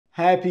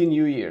Happy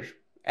New Year!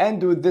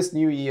 And with this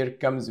new year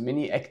comes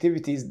many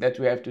activities that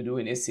we have to do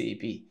in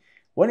SAP.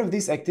 One of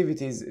these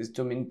activities is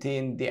to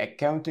maintain the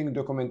accounting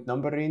document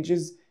number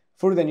ranges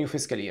for the new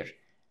fiscal year.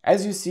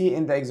 As you see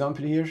in the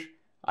example here,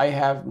 I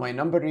have my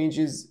number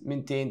ranges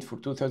maintained for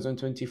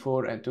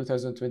 2024 and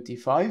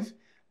 2025,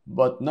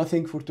 but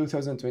nothing for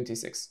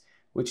 2026,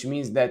 which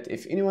means that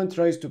if anyone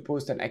tries to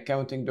post an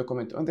accounting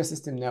document on the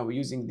system now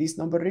using these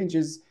number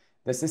ranges,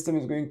 the system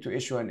is going to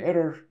issue an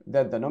error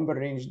that the number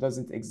range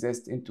doesn't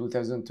exist in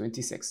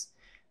 2026.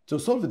 To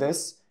solve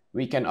this,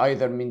 we can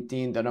either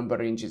maintain the number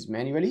ranges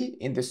manually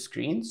in the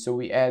screen, so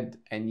we add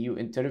a new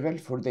interval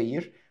for the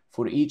year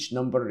for each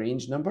number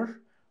range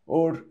number,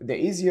 or the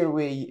easier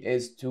way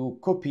is to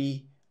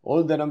copy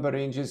all the number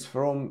ranges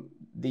from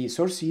the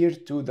source year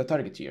to the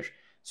target year.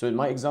 So in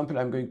my example,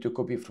 I'm going to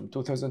copy from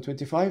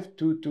 2025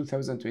 to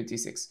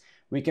 2026.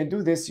 We can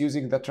do this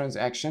using the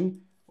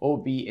transaction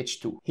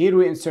OBH2. Here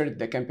we insert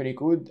the company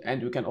code,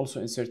 and we can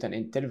also insert an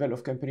interval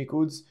of company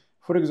codes,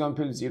 for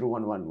example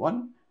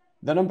 0111.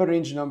 The number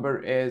range number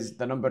is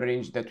the number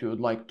range that we would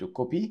like to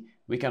copy.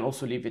 We can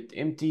also leave it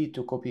empty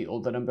to copy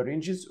all the number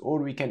ranges,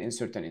 or we can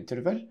insert an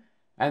interval.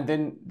 And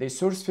then the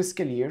source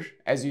fiscal year,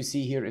 as you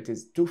see here, it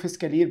is 2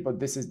 fiscal year, but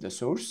this is the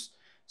source.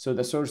 So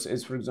the source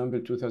is, for example,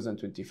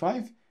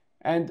 2025,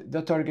 and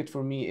the target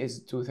for me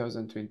is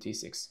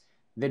 2026.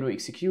 Then we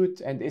execute,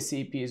 and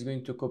SAP is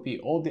going to copy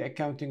all the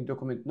accounting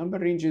document number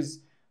ranges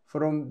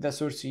from the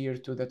source year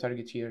to the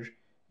target year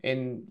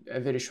in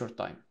a very short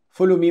time.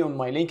 Follow me on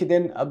my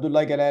LinkedIn,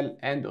 Abdullah Galal,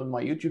 and on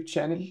my YouTube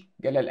channel,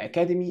 Galal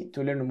Academy,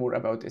 to learn more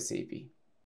about SAP.